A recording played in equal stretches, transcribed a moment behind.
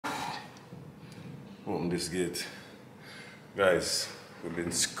Open this gate. Guys, we've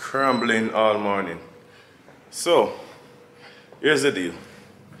been scrambling all morning. So, here's the deal.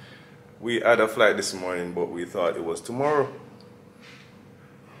 We had a flight this morning, but we thought it was tomorrow.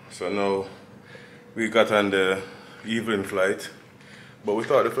 So now we got on the evening flight, but we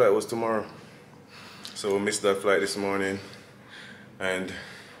thought the flight was tomorrow. So we missed that flight this morning, and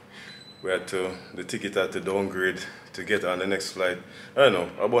the ticket had to downgrade to get on the next flight. I don't know,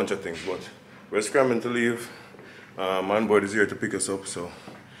 a bunch of things, but we're scrambling to leave. Man board is here to pick us up, so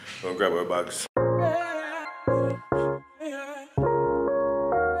we'll grab our bags.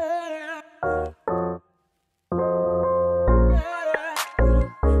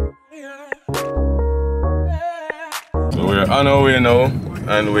 So we're on our way now,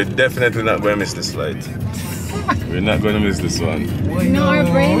 and we're definitely not going to miss this flight. We're not going to miss this one. No, our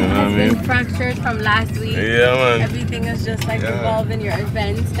brain has been fractured from last week. Yeah, man. Everything is just like involved in your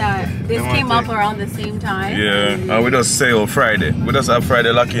events that this came up around the same time. Yeah, and we just sail Friday. We just have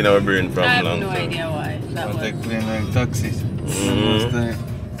Friday lucky in our brain from I have long no time. idea why. That was. Like playing like taxis.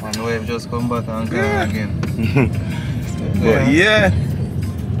 One wave just come back and go again. But yeah,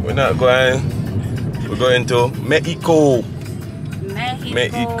 we're not going. We're going to Mexico.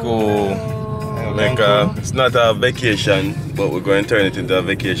 Mexico. It's not a vacation, but we're going to turn it into a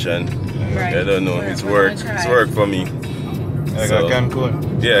vacation. Right. I don't know. It's work. It's work for me. I got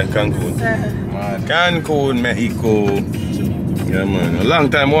Cancun. Yeah, Cancun. Cancun, Mexico. Yeah, man. A long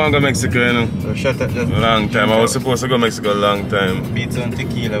time I want to go Mexico, you know. So shut up. A long time. I was supposed to go Mexico a long time. Beat some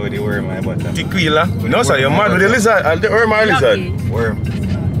tequila with the worm, my button. Tequila? No, sir. You're mad with the lizard. The worm or lizard? Worm.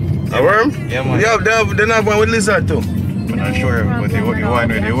 A worm? Yeah, man. Yeah, they have one with lizard too. I'm not sure, but the one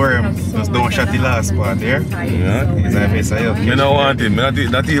with the worm, just don't shut the last part there. Yeah. It's a mess of I don't want him. Not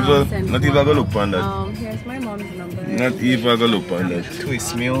even go look on that. Here's my mom's number. Not even go look on that.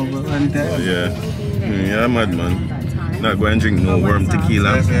 Twist me over one time. Yeah, mad man. Not going to drink no worm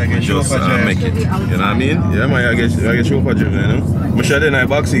tequila. Just make it. You know what I mean? Yeah, man, I get chauffeur driven, you know. I should have done a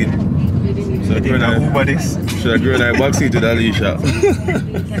backseat. So I think I Uber this. Should have grown a backseat to the Alicia.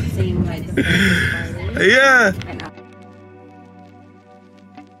 Yeah.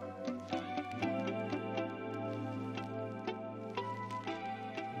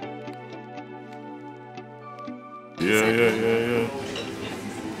 Yeah.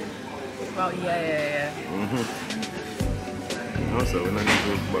 Well, yeah. Also, we're not going to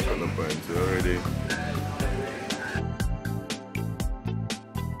go back on the points already.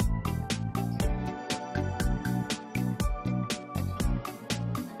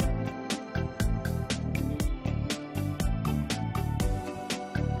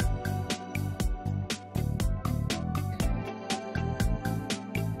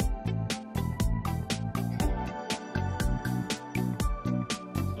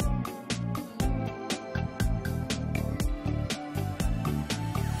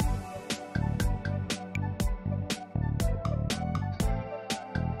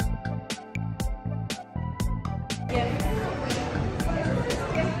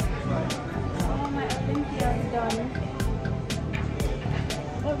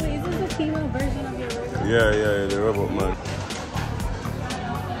 Oh, wait, is this a female version of your robot? Yeah, the robot man.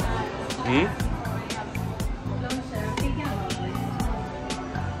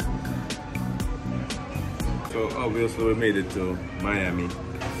 So obviously we made it to Miami,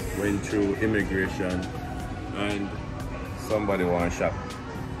 went through immigration, and somebody want shop.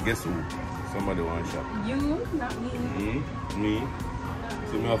 Guess who? Somebody want shop. You, not me. Me?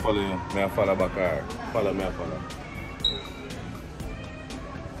 So me I follow you. Me I follow back her. Follow me I follow.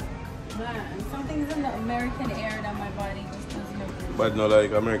 Man, something's in the American air that my body just doesn't approve. But not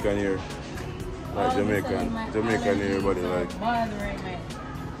like American here. Like Jamaican here, body like. Bothering me.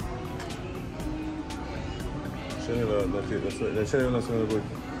 Chanel, the Chanel not smell good.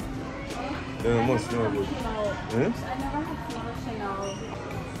 They must smell good. I never had Chanel.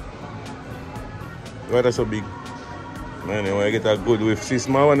 Why that's so big? Man, when I get a good whiff, see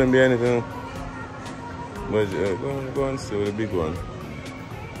small one and behind it, you know. But go and see with the big one.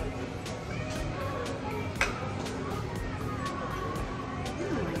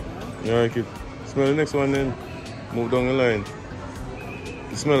 You like it? Smell the next one then. Move down the line.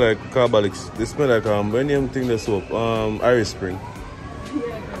 It smell like carbolics. They smell like when you think the soap? Irish Spring.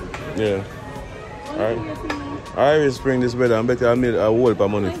 Yeah. Irish Spring this better. I bet I made a whole for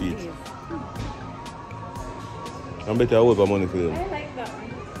money feet. I bet I whole for money for them. I like that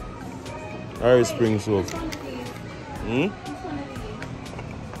one. Irish Spring soap. Maybe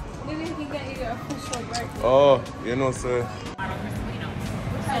we can get you a official birthday. Oh, you know, sir.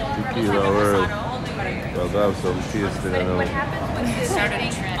 Tequila world. I'll have some taste in it now.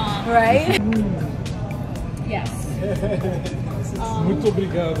 Right? Yes. Muito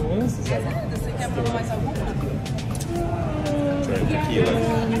obrigado, Ansis. Você quer falar mais alguma? Trying tequila.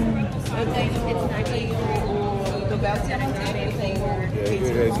 Eu tenho o do Belgian,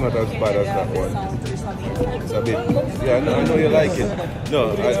 Yeah, it's not as bad as that one. It's a bit. Yeah, I know you like it.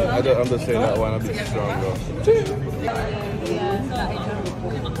 No, I'm just saying that one a bit stronger.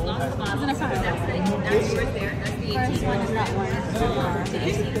 First one is that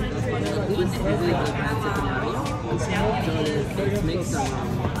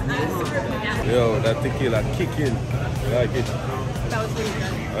Yo, that tequila kicking. You like it?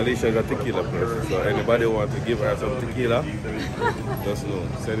 Alicia got tequila place. So anybody want to give her some tequila, just know,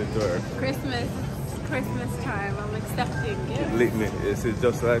 send it to her. Christmas time. I'm accepting it. Lick me. It's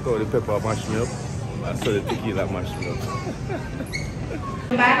just like how the pepper mash me up. I saw the tequila mash me up.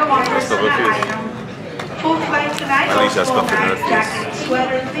 Bag of our personal item. Full flight tonight. Alicia's also stuff in her bags, jackets,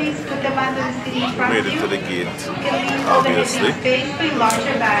 sweater, please put them under the seat in front Made of it you. to the gate, You can leave obviously. space for your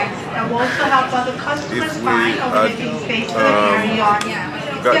larger bags. That will also help other customers If we find or had, making space for the carry-on.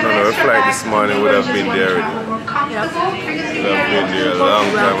 gotten on our flight this morning, would have been there already. Would have been there a long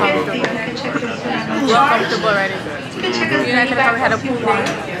time ago. Well comfortable already. You guys probably had a pool day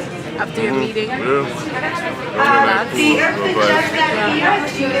after your meeting. The airplane just got here,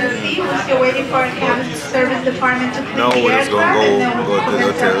 as you can see, we're still waiting for our cabin service department to clean Now the we're just aircraft, gonna and then go we'll to the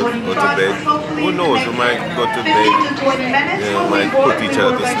commence our hotel, boarding go to process. bed. Hopefully Who in the knows, next we might go to 15 bed. to 20 minutes, Yeah, we'll we be might board put each with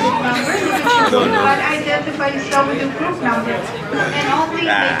other to group sleep. numbers. If I you don't do know. not identify yourself with your group number, and only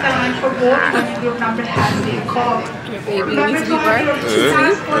make the line for board when your group number has been called. Baby Remember needs to to be have your birthed.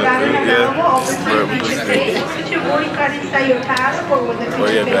 passport out and available over Yeah. to each day. Put your boarding card inside your passport where the Oh,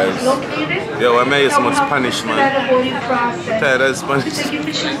 yeah, picture base guys. is located. Yeah, why am I That so will much help Spanish, expedite man? the boarding process. Tired of Spanish. Thank you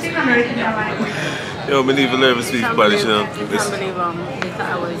for choosing American Airlines. Yo, I even never speak Spanish, you know. I can't believe they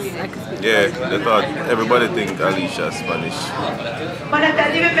thought I could speak Yeah, they thought everybody think Alicia Spanish. Buenas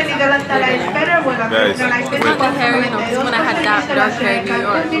tardes y bienvenido a la sala de espera. Buenas Guys, tardes. wait. Not the hair, you know, 'cause when I had dark hair in New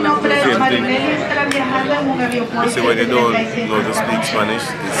York. Mi nombre es Same thing. Marinelli, estará viajando en un aeropuerto. You see, when you don't know to speak Spanish,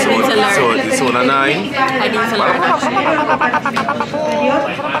 it's I need to learn. it's on a 9. I need to learn.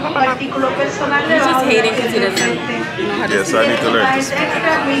 He's just hating because he doesn't know how to Yeah, so I need to learn to speak.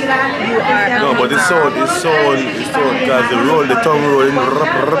 You are No, but it's so, because the tongue rolling.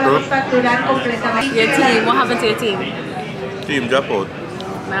 Your team, what happened to your team? Team drop out.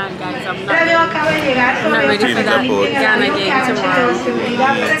 Man, guys, I'm I'm not ready for that Team Ghana game tomorrow.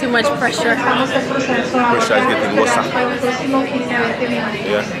 Too much pressure. Pressure is getting worse.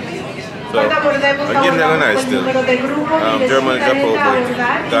 Yeah. So, again, they're nice still. Germany drop out,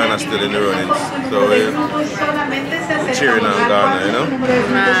 but Ghana still in the runnings. So, we're cheering on Ghana, you know?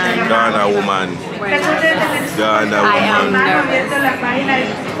 Man. Ghana woman. Ghana I am woman. nervous.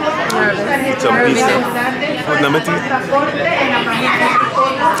 Some pieces. Put them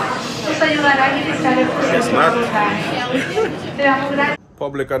It's not.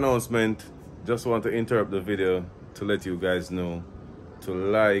 Public announcement. Just want to interrupt the video to let you guys know to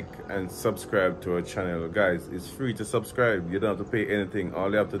like and subscribe to our channel. Guys, it's free to subscribe. You don't have to pay anything. All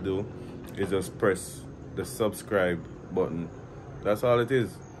you have to do is just press the subscribe button. That's all it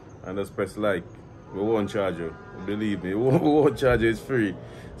is. And just press like. We won't charge you. Believe me, we won't charge you. It's free.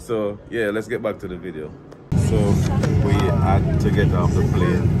 So yeah, let's get back to the video. So we had to get off the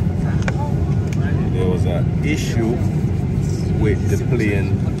plane. There was an issue with the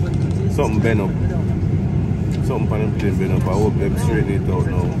plane. Something bent up. Something on the plane bent up. I hope them straighten it out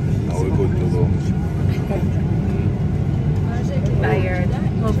now. Now we're good to go. Tired.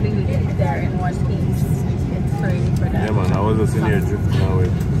 Hopefully we get there and watch games. It's free for that. Yeah man, I was just in here drifting away.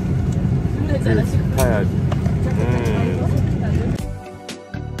 Tired.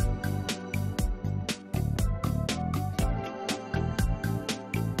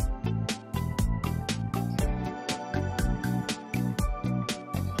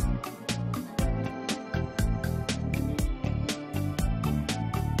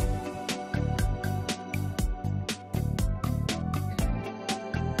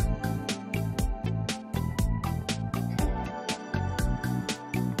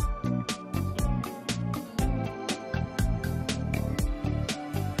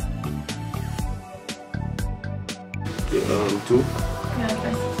 Two.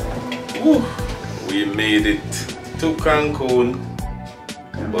 We made it to Cancun,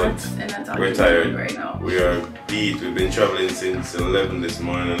 but we're tired. Right now. We are beat. We've been traveling since 11 this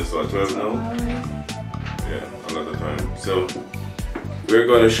morning, and it's what, 12 now? Yeah, a lot of time. So we're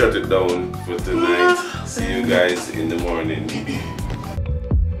gonna shut it down for tonight. See you guys in the morning.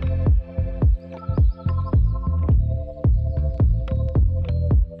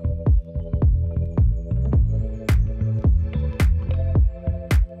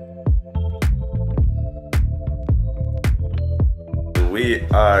 We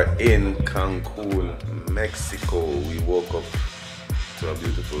are in Cancun, Mexico. We woke up to a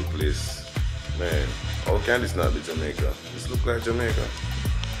beautiful place. Man, how can this not be Jamaica? This look like Jamaica.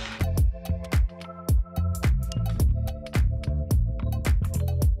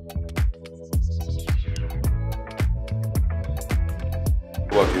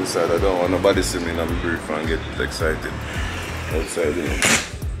 Walk inside, I don't want nobody see me in my brief and get excited outside, you know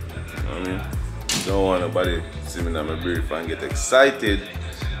what I mean? Don't want nobody see me in my brief and get excited.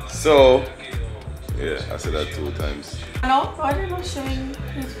 So, yeah, I said that 2 times. No, why are they not showing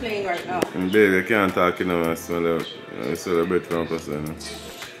who's playing right now? Baby, I can't talk, you know, I smell the breath from person.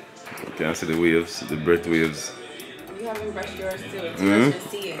 You can't see the waves, the breath waves. You haven't brushed yours too, it's yours to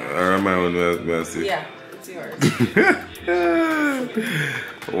see it. Or my own, I see. Yeah, it's yours.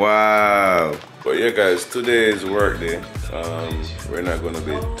 Wow. But yeah guys, today is work day. We're not gonna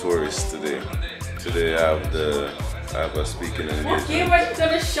be tourists today. Today I have a speaking engagement. What game are you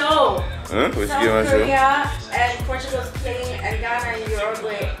gonna show? Huh? Which South game I show? Korea and Portugal's playing and Ghana and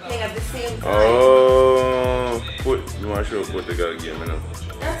Uruguay playing at the same time. Oh, you wanna show Portugal game, you know?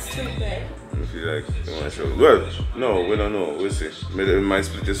 That's stupid. If you like, you wanna show. Well, no, we don't know. We'll see. Maybe we might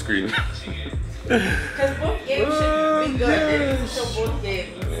split the screen. Because both games should be good. They need to show both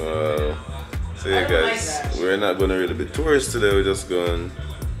games. So yeah guys, we're not gonna really be tourists today. We're just going to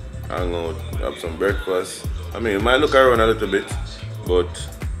hang out, have some breakfast. I mean, it might look around a little bit, but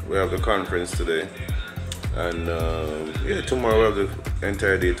we have the conference today. And yeah, tomorrow we have the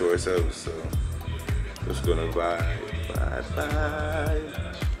entire day to ourselves. So just gonna vibe.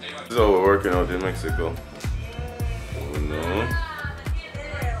 This is how we're working out in Mexico. 1,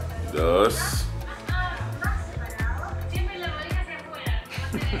 2.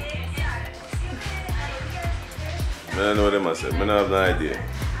 I don't know what them I said. I don't have no idea.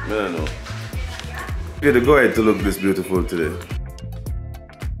 I don't know. Get the go ahead to look this beautiful today.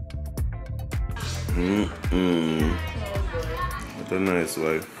 What a nice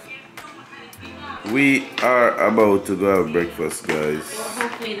wife. We are about to go have breakfast, guys. Well,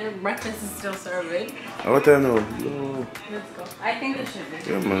 hopefully the breakfast is still serving. What I know? No. Let's go. I think it should be.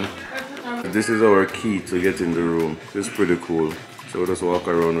 Yeah, man. This is our key to get in the room. It's pretty cool. So we'll just walk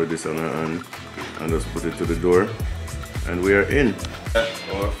around with this on our hand and just put it to the door. And we are in.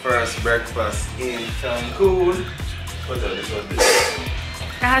 Our first breakfast in Cancun. What's this?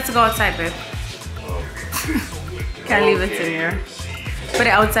 I had to go outside, babe. Oh. Can't leave it in here. Put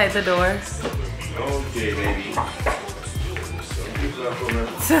it outside the door. Okay, baby. Some people are coming.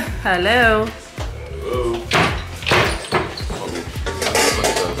 Hello. Hello.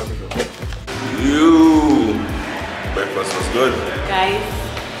 You. Breakfast was good. Guys,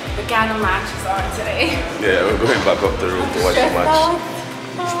 the Ghana match is on today. Yeah, we're going back up the room to watch the match.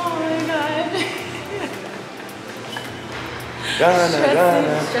 Oh my god. Ghana.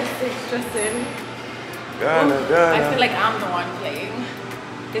 Stressing. Ghana. I feel like I'm the one playing.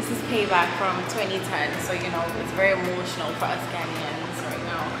 This is payback from 2010, so you know, it's very emotional for us Ghanaians right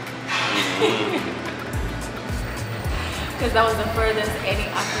now. Because that was the furthest any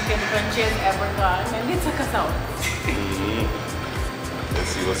African country has ever gone, and they took us out. Let's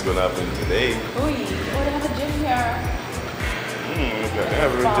see what's gonna happen today. Ooh, they have a gym here. Look at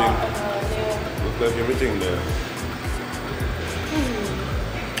everything. Look like everything there.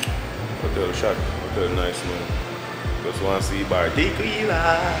 Hotel shot. Hotel nice man. Just want to see bar.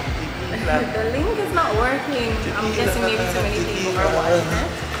 Tequila. The link is not working. I'm guessing maybe too many people are watching it.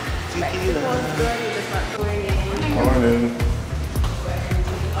 Mexico's good, it's just not working. Morning.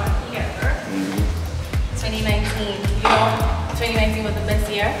 2019. You know, 2019 was the best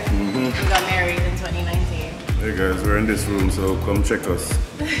year. We got married in 2019. Hey guys, we're in this room, so come check us.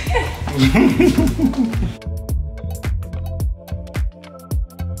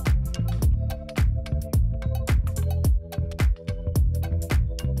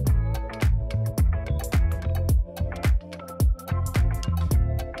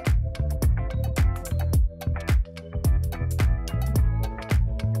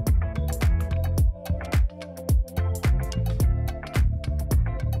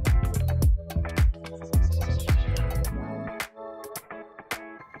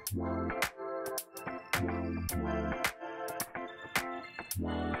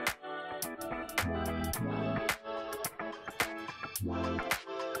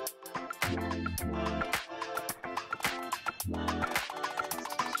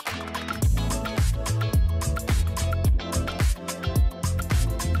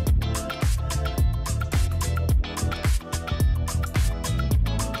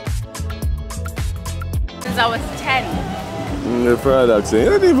 Since I was 10. The fried accent. You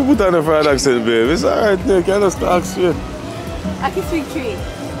don't even put on the fried accent, babe. It's alright, you can just talk straight. I can speak tree.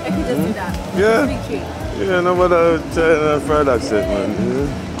 I can just do that. Yeah. Speak tree. Yeah, nobody China fried accent, man.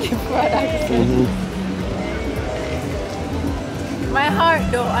 Fried accent. My heart,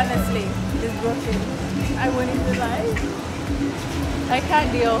 though, honestly, is broken. I wouldn't even lie. I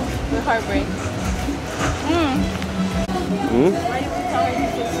can't deal with heartbreak. Why you telling me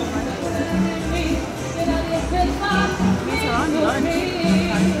so much? These are on lunch.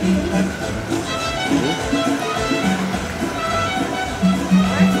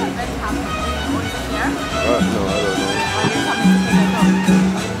 Where's the best happening? Here? No, I don't know. Or you're coming to pick us up?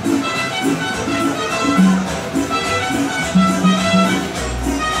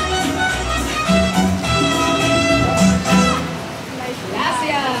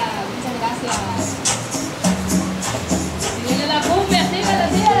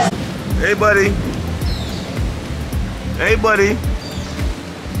 Hey, buddy. Hey, buddy.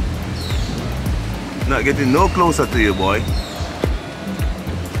 Not getting no closer to you, boy.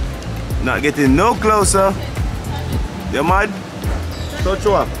 Not getting no closer. You mad? Touch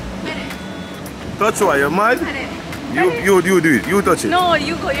her. Touch her, you mad? You do it. You touch it. No,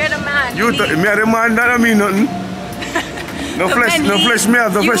 you go. You're the man. You touch me, the man. That don't mean nothing. No flesh, no flesh. Me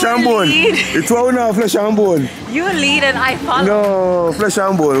have the flesh and bone. It's all now flesh and bone. You lead and I follow. No, flesh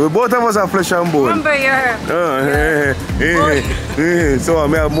and bone. We both of us have flesh and bone. Remember your. So I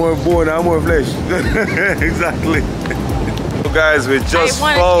have more bone and more flesh. Exactly. So guys, we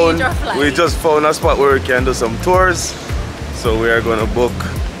just found a spot where we can do some tours. So we are gonna book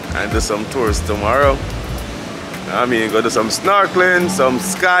and do some tours tomorrow. I mean, go do some snorkeling, do some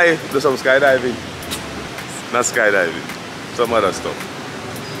skydiving. Not skydiving, some other stuff.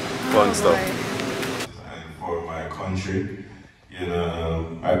 Fun stuff. And for my country, you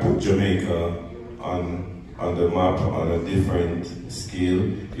know, I put Jamaica on the map on a different scale,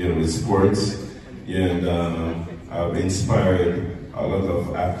 you know, with sports. And I've inspired a lot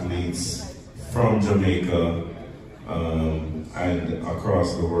of athletes from Jamaica and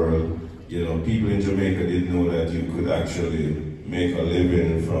across the world. You know, people in Jamaica didn't know that you could actually make a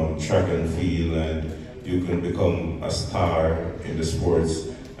living from track and field, and you can become a star in the sports.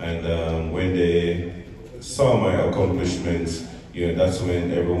 And when they saw my accomplishments, you know, that's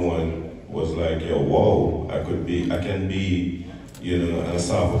when everyone was like, yo, whoa, I can be, you know, an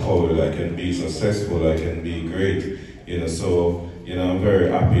Asafa Powell, I can be successful, I can be great, you know. So, you know, I'm very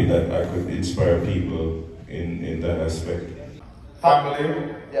happy that I could inspire people in that aspect.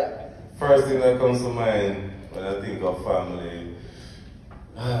 Family? Yeah. First thing that comes to mind when I think of family,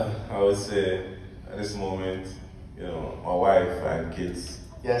 I would say at this moment, you know, my wife and kids.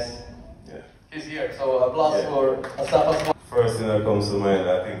 Yes. Yeah. He's here, so applause for Asafa. First thing that comes to mind,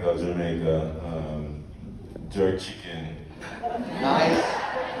 I think of Jamaica, jerk chicken. Nice.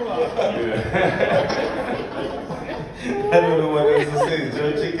 I don't know what else to say,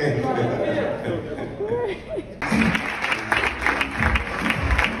 jerk chicken.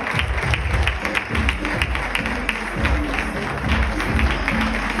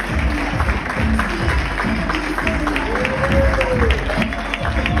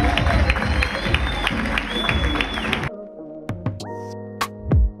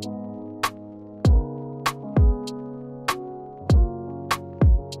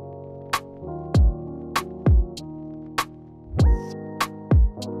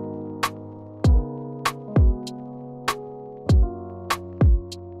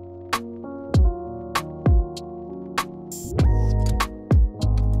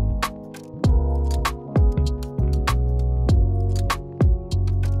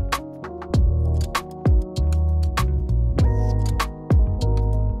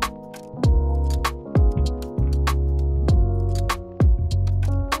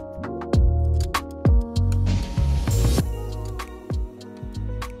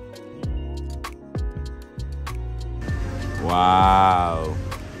 Wow.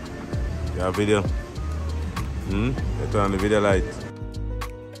 You have video? You turn on the video light.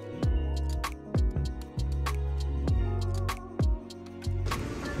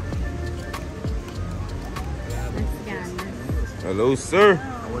 Hello, sir.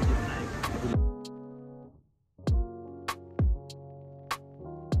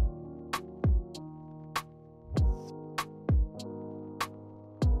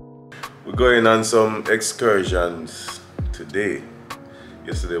 We're going on some excursions today.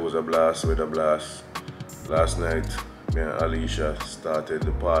 Yesterday was a blast with a blast. Last night, me and Alicia started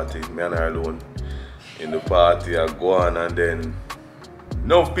the party. Me and her alone in the party. I go on, and then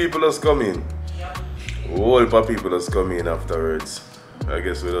enough people has come in. A whole heap of people has come in afterwards. I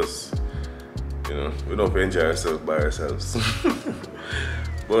guess we just, you know, we don't enjoy ourselves by ourselves.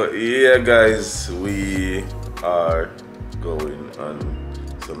 But yeah, guys, we are going on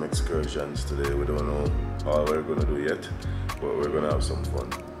some excursions today. We don't know all we're gonna do yet, but we're gonna have some fun.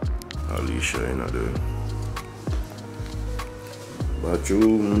 Alicia in the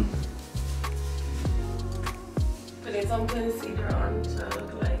bathroom. Putting some concealer on to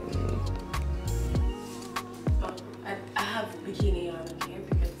look like. I have bikini on, okay?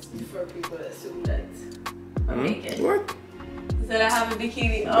 Because before people assume that I'm naked. What? Said I have a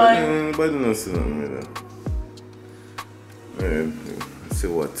bikini on. But no, see no. Let's see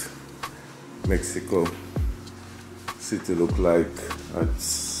what Mexico City look like at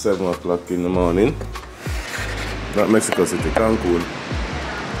 7 o'clock in the morning. Not Mexico City, Cancun.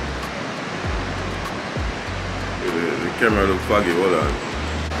 The camera look foggy, hold on.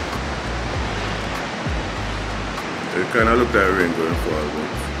 It kind of look like rain going forward, but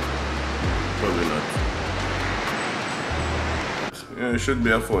probably not. Yeah, it should be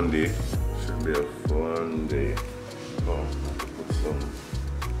a fun day. Should be a fun day. Oh, put some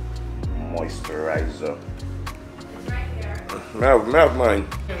moisturizer. Right here. I have mine.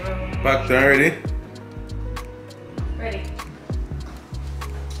 Packed and ready? Ready.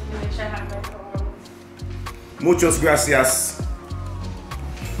 Let me make sure I have my phone. Muchas gracias.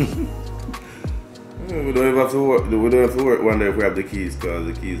 We don't have to work one day if we have the keys, because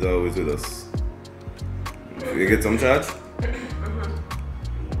the keys are always with us. You get some charge?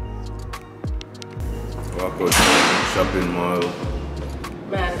 Walk out to the shopping mall.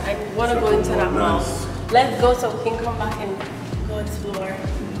 Man, I want to go into that mall. Let's go so we can come back and go explore.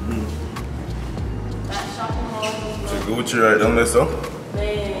 That shopping mall. So Gucci right down there, so?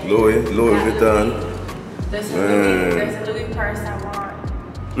 Man. Louis Vuitton. There's a Louis purse I want.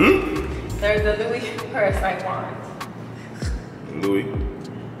 There's a Louis purse I want. Louis.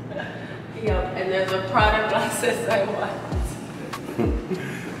 Yup, and there's a Prada glasses I want.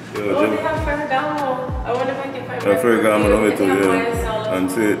 Yo, Oh, they have Ferragamo. I wonder if I can find Ferragamo on it too, yeah. YSL.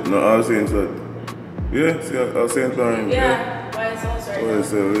 And see it, no, I was saying so. Yeah, see, I was saying something. Yeah, YSL's right now.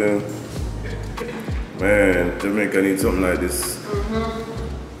 YSL, yeah. Man, Jamaica needs something like this.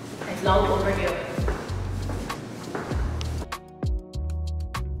 It's long overdue.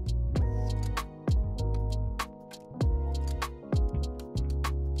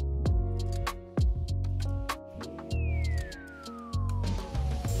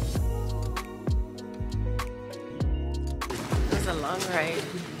 A long ride.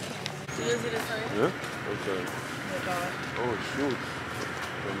 Did you see this one? Yeah? Okay. Oh, shoot.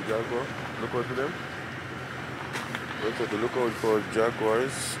 From Jaguar. Look out for them. Look out for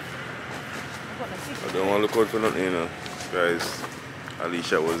Jaguars. I don't want to look out for nothing, you know. Guys,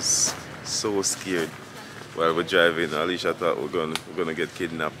 Alicia was so scared while we're driving. Alicia thought we're gonna get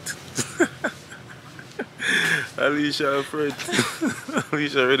kidnapped. Alicia afraid.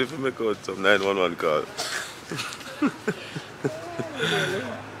 Alicia ready for make out some 911 call.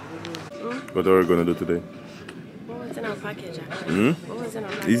 What are we gonna do today? What was in our package actually? What was in our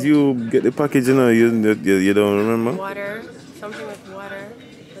package? Is you get the package, you know, you don't remember? Water, something with water,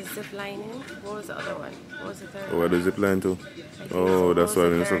 the zip lining. What was the other one? What was the third one? Where the zip line to? Oh, that's why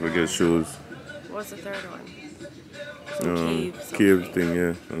we need to get shoes. What was the third one? Some Cave thing,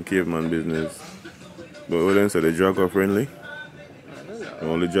 yeah. Some caveman business. But what then say the Jaguar friendly? I don't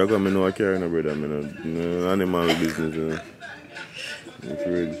know. Only Jaguar I know I carry no brother, I mean, no animal business, you know. It's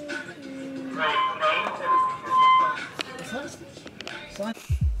real.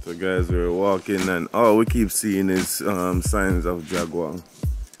 So guys, we're walking and all we keep seeing is signs of jaguars.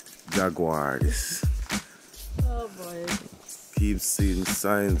 Oh boy. Keep seeing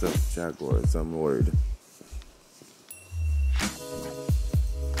signs of jaguars, I'm worried.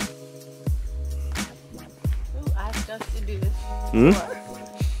 Who asked us to do this?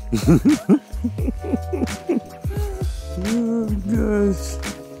 Oh gosh.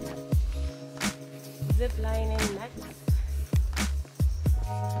 Zip lining next.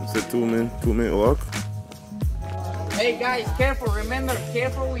 It's a 2-minute walk. Hey guys, careful, remember,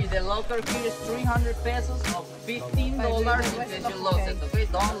 careful with the locker here is 300 pesos of $15 in case you lose it, okay?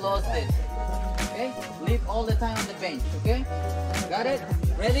 Don't lose this, okay? Leave all the time on the bench, okay? Got it?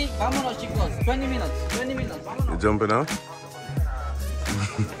 Ready? Vámonos chicos, 20 minutes, vámonos. You jumping out?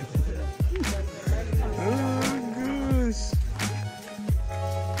 Oh gosh.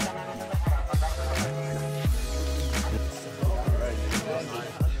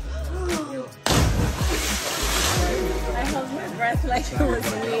 I held my breath like it was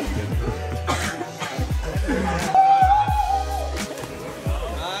me.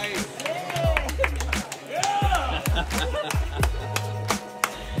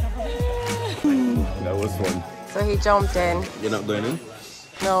 That was fun. So he jumped in. You're not going in?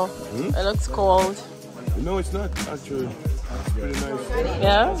 No, it looks cold. No, it's not, actually. Pretty nice.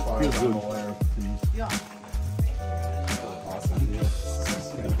 Yeah? Feels good.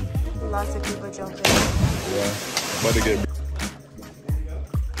 Lots of people jumping. Yeah. About to get.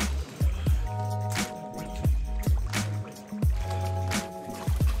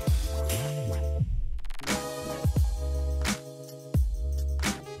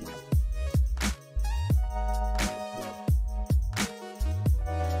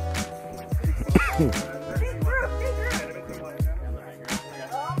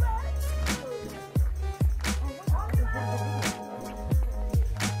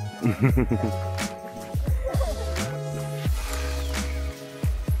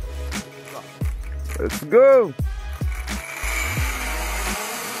 Let's go.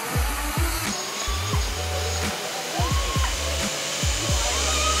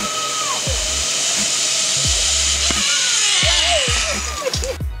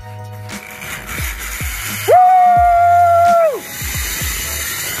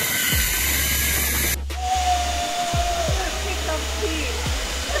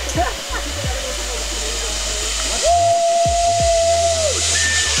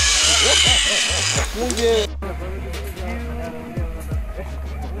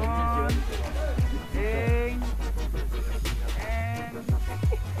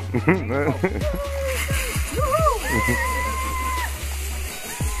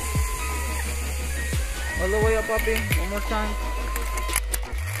 All the way up, puppy. One more time.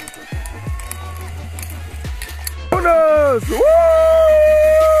 Vámonos! ¡Woo!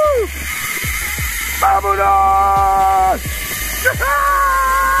 ¡Vámonos!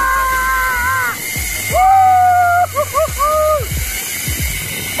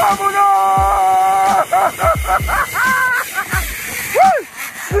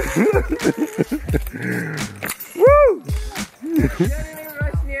 Woo!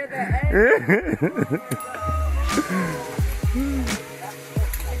 Rush near the end.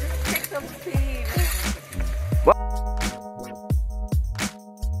 I just picked some speed.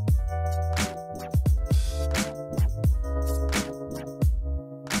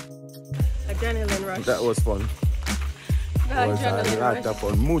 Adrenaline rush. That was fun. The That was a adrenaline lot rush. of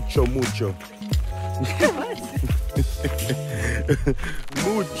fun. Mucho. Mucho.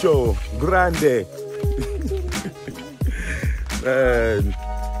 Grande. Man.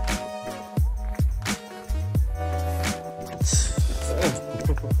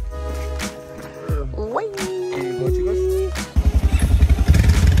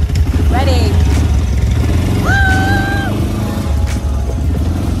 Ready.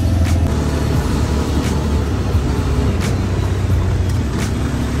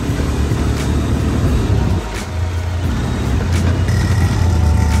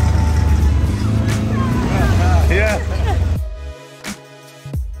 Yeah.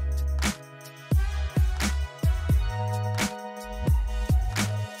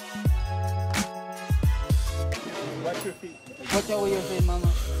 Watch out with your feet, mama.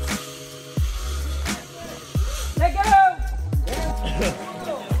 Let go.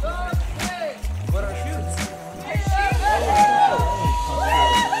 What are shoes?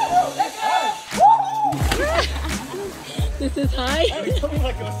 This is high.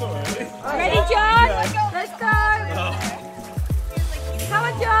 Ready, John? Let's start. Come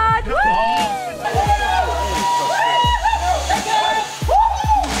on, John.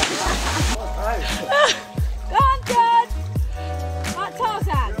 Go on, John. Hot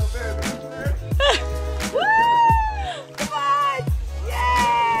Tarzan. Woo! Come on.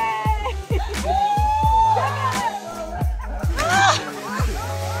 Yay!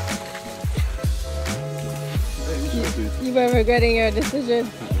 You were regretting your decision.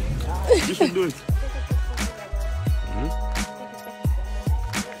 You should do it.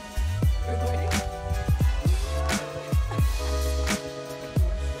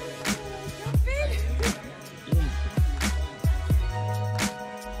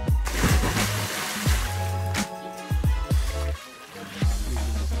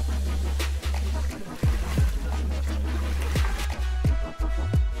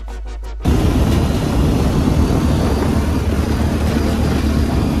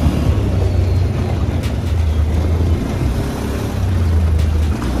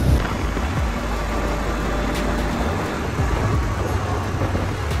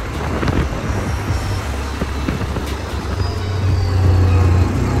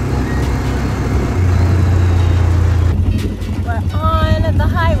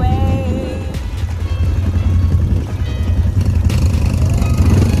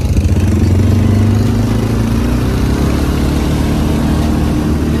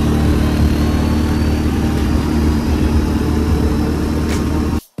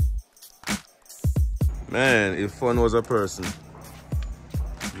 Man, if fun was a person,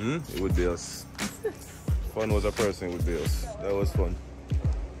 it would be us. Fun was a person, it would be us. That was fun.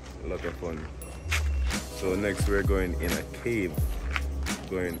 A lot of fun. So next we're going in a cave.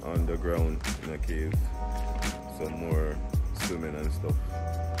 Going underground in a cave. Some more swimming and stuff.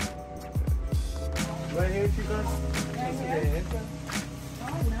 Right here, she goes.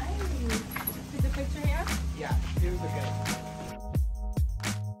 Oh, nice. See the picture here? Yeah, here's the guy.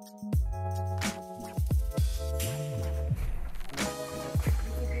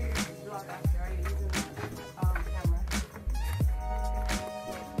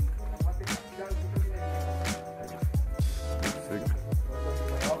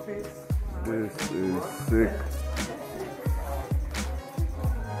 This is sick.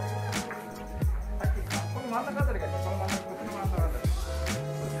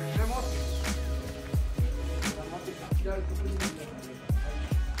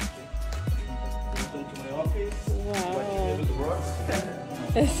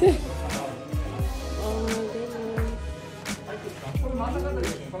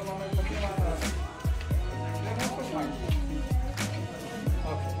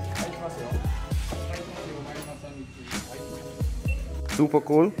 Super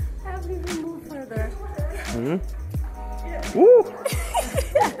cool. I haven't even moved further. Woo!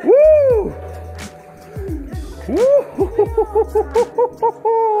 Woo! Woo!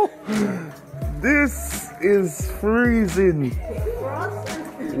 This is freezing.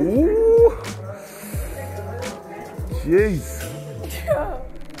 Woo! Jeez.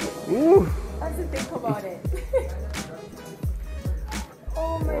 Woo! That's the thing about it.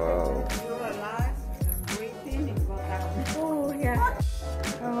 Oh my goodness. Oh yeah.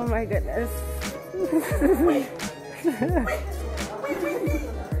 Oh my goodness.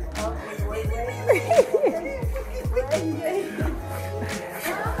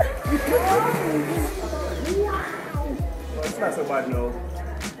 It's not so bad now.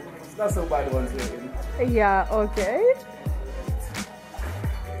 It's not so bad once again. Yeah, okay.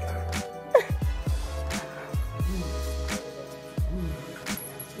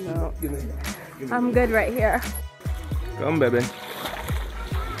 No. I'm good right here. Come, baby.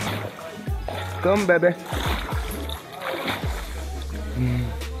 Come, baby.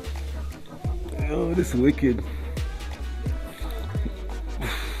 Oh, this is wicked.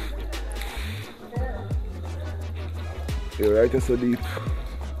 You're right, it's so deep.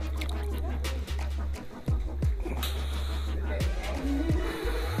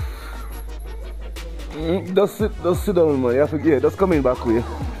 Just sit down, man. You have to, yeah, just coming back with you.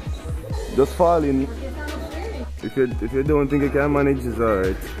 Just fall in. If you don't think you can manage, it's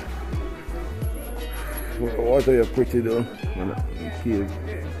alright. What are you pretty though? Cave.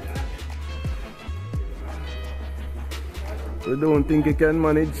 You don't think you can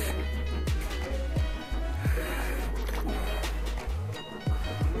manage?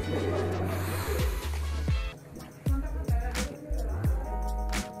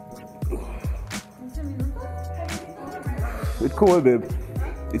 It's cold, babe.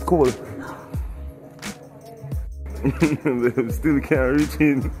 It's cold. Still can't reach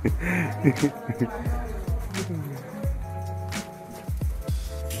in.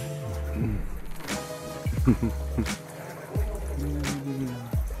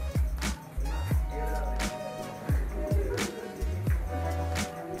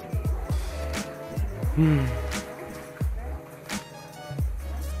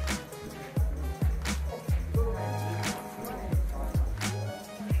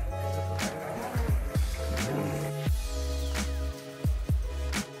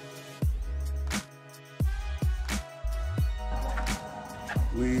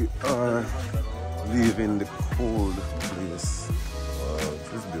 We are leaving the cold place. Wow,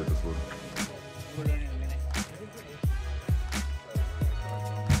 this is beautiful.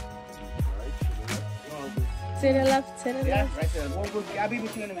 To the left, to the left. Right there. I'll be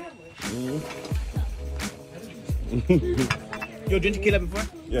with you in a minute. You drink tequila before?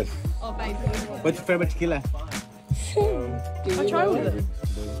 Yes. Oh, thank you. What's your favorite tequila? What's wrong with it?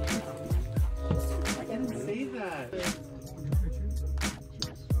 I didn't say that.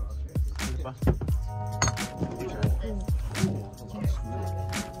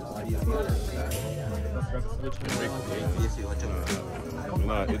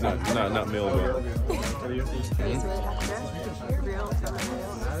 Not Melbourne.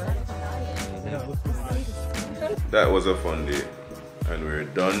 That was a fun day, and we're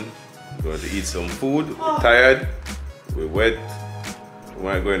done. We're going to eat some food. We're tired, we're wet. We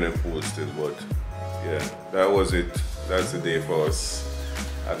might go in the pool still, but yeah, that was it. That's the day for us.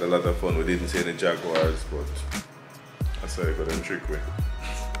 Had a lot of fun. We didn't see any jaguars, but that's how you got them trick with.